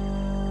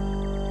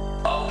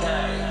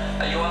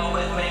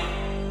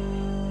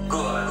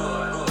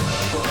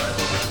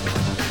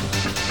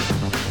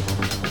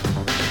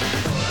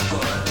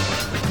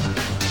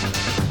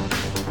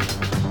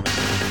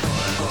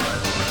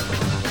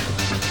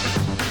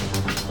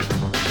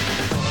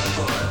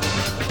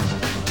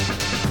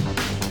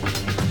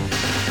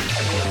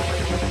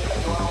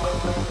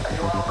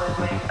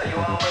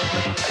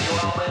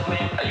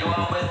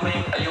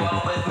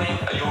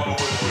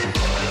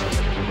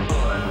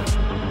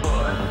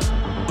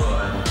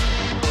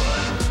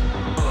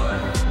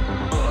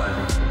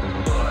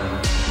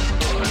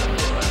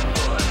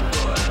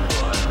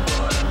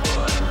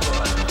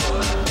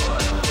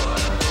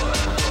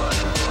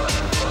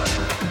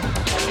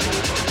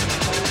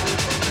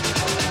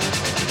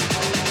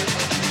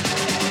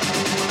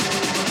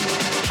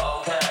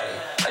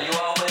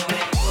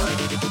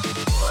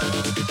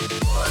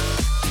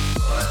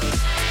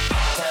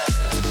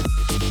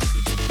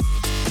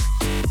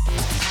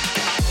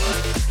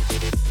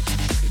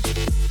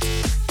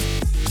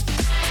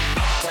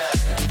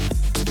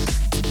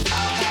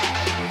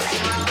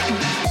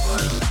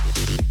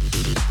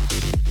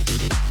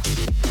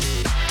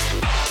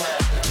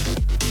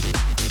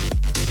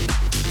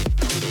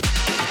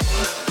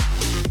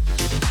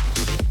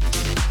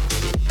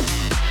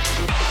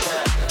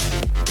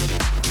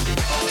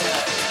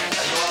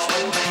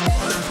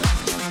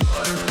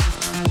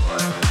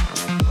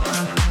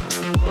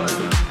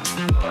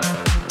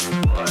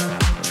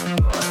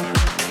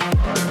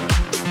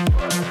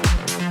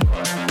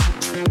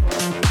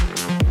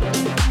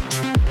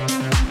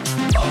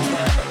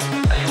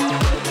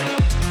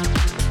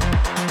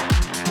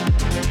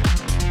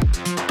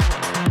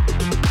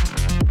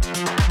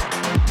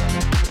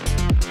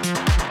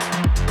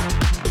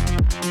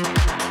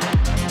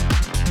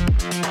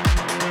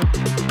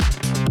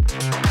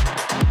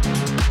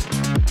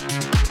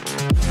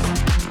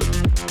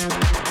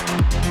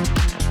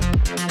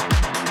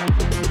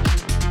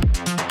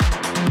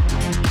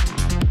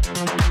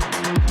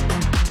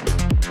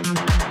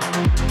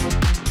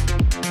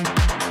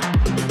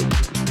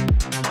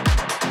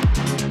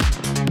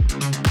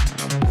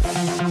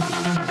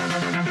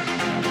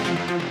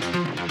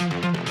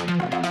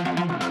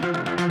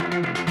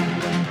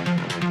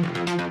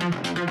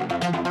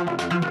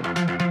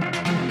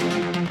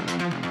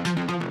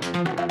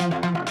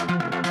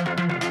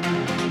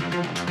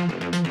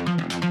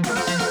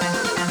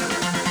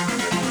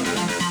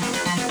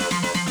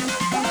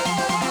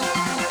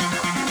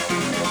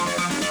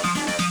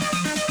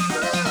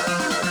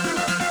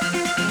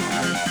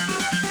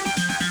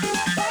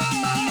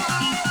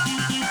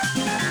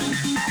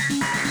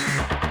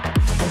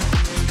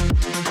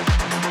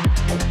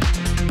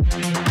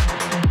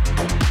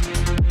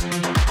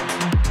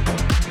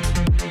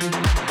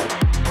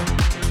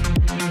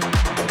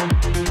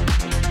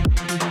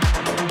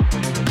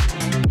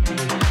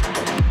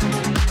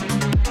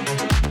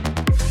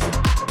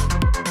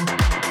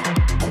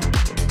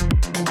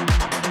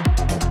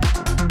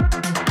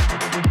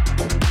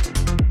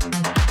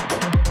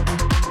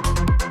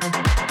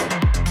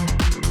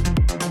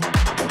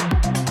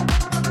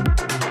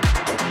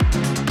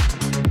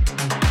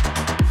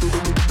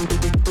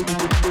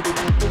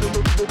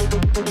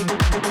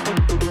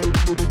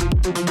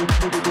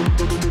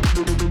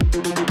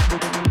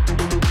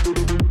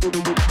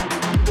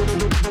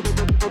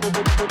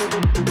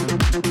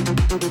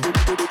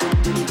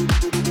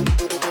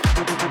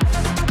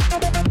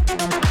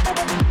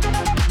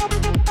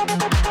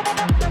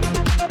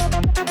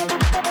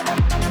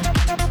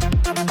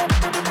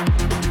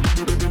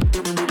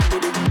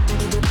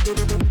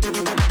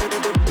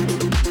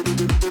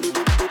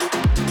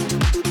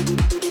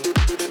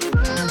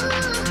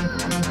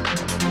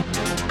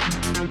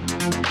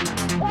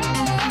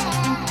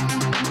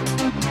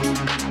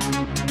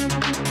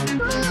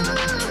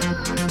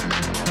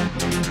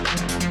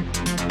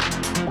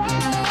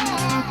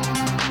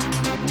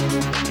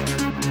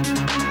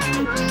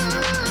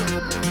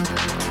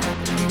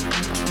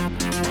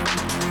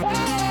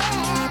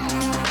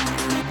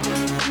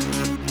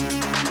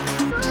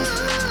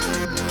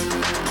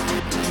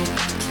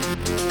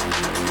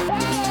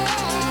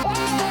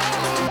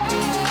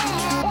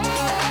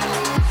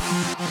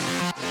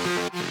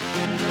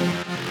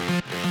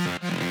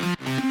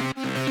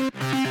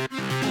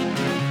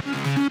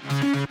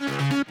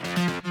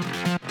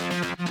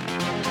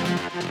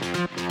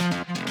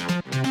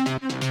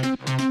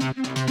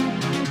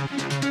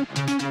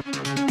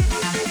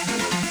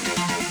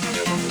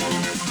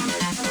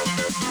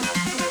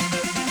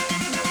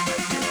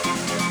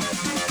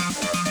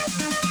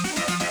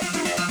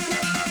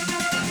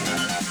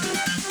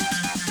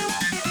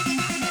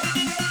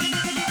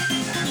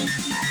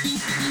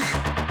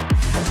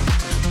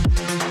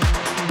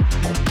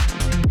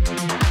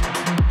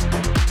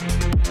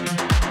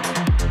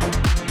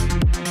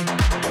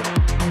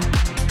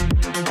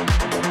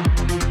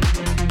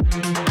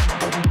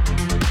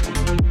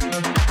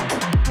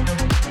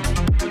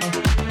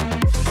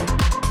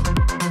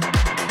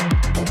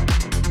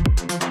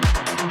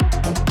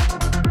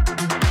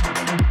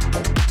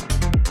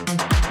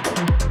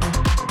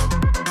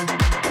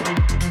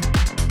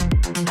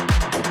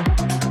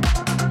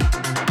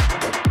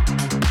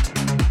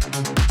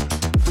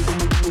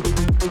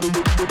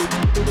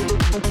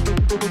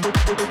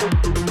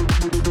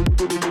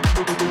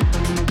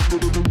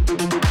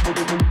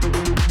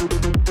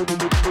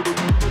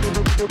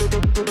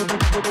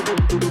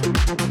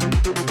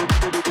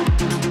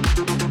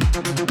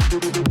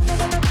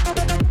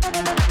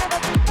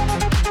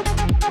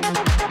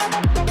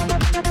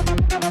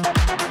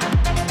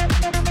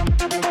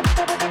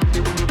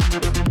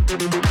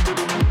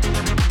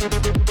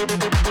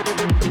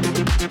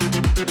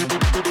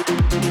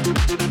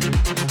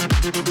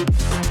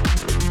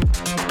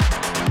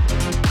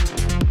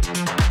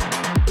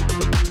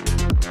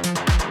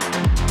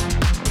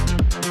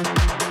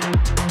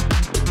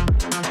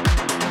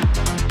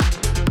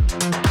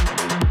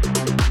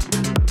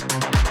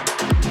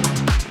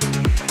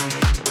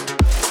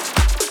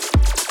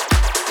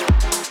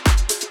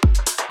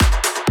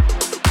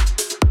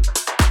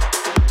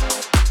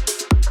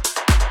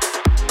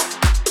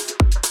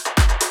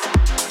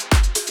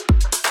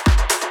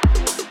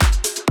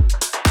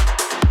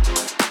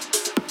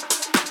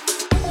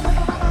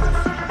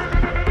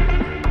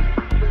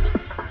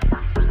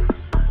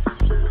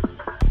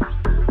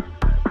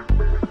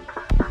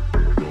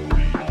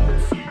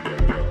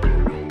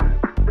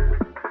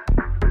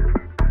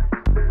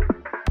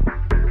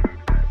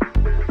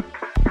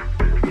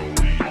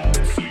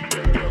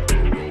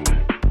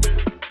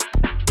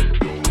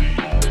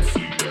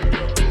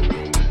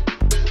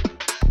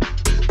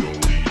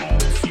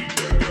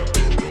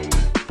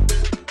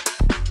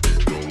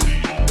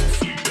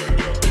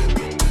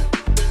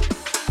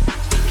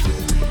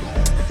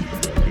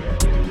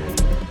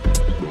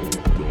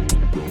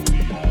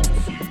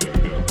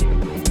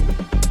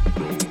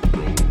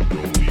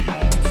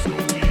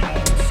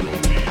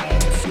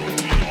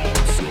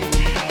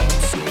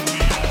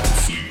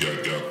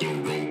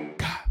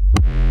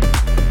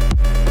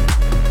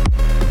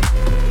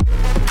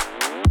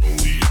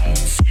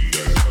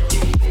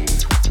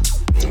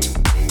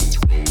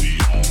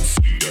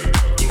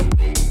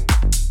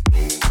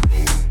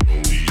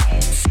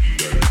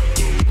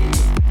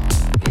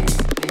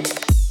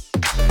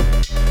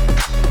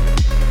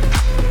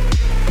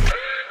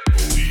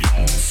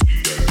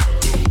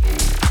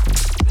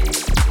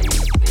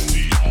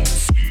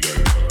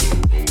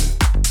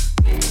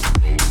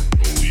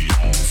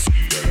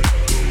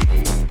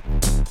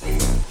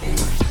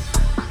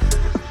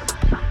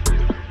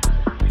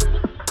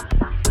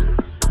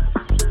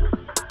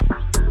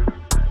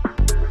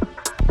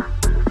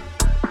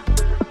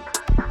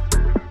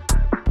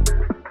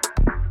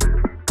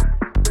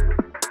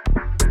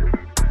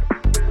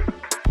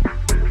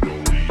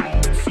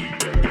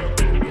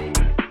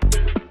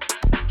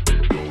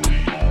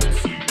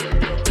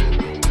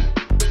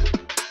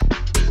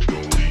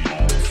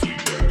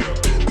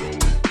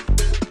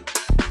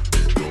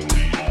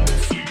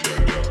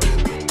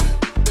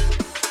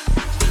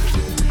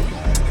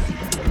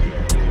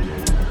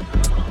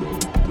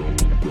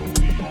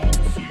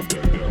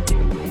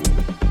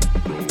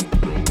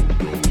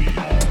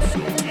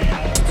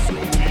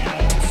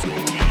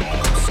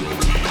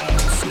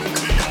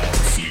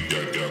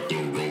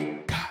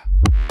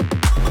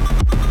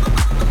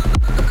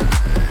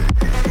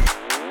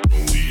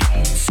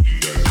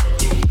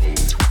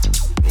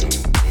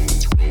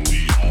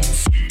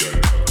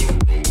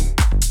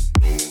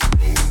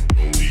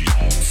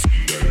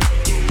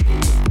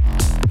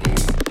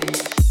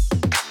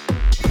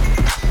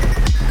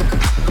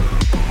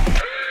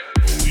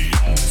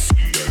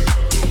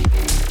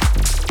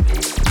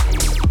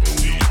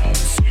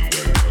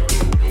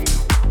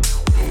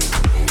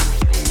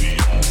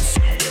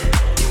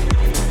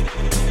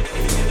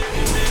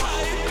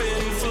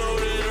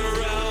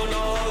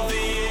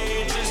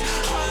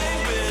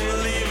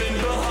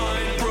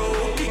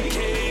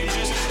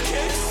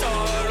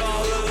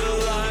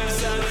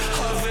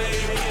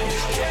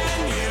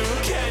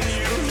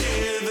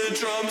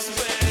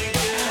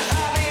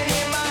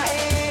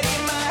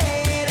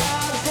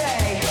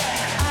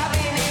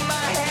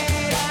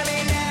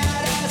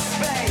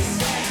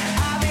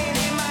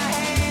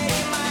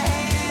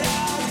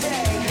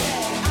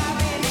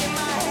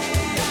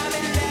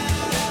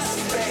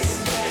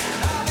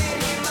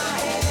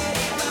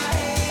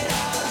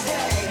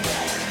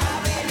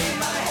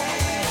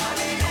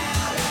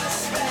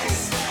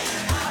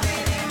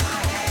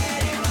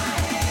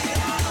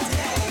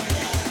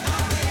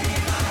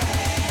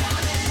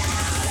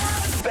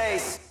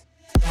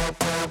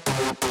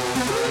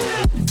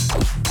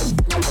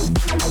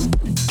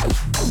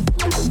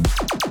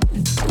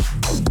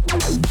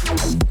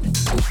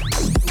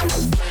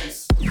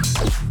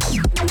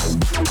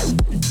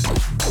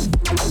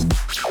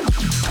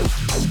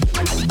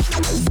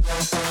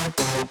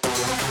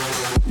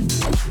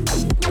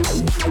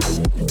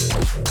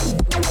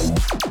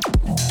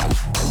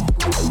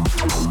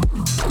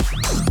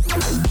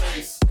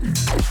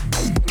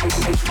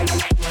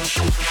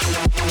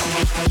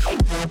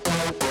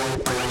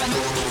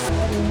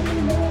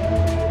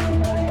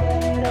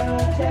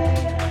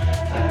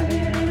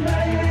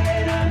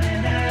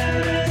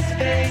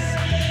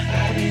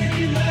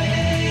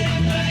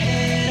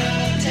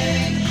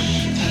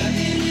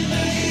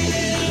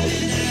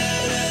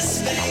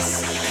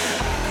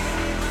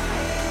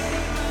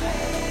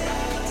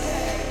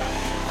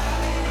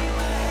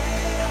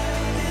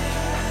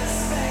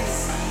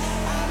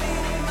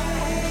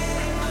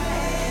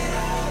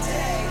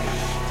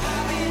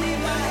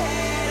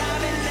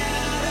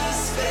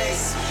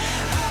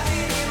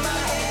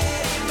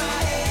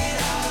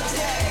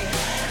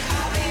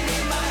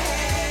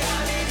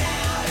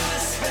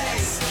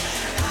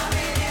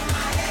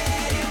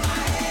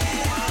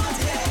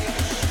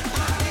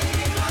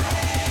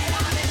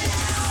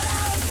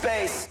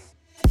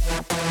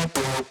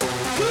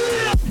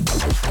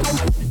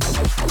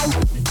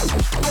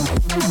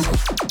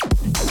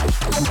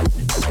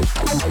 Bass.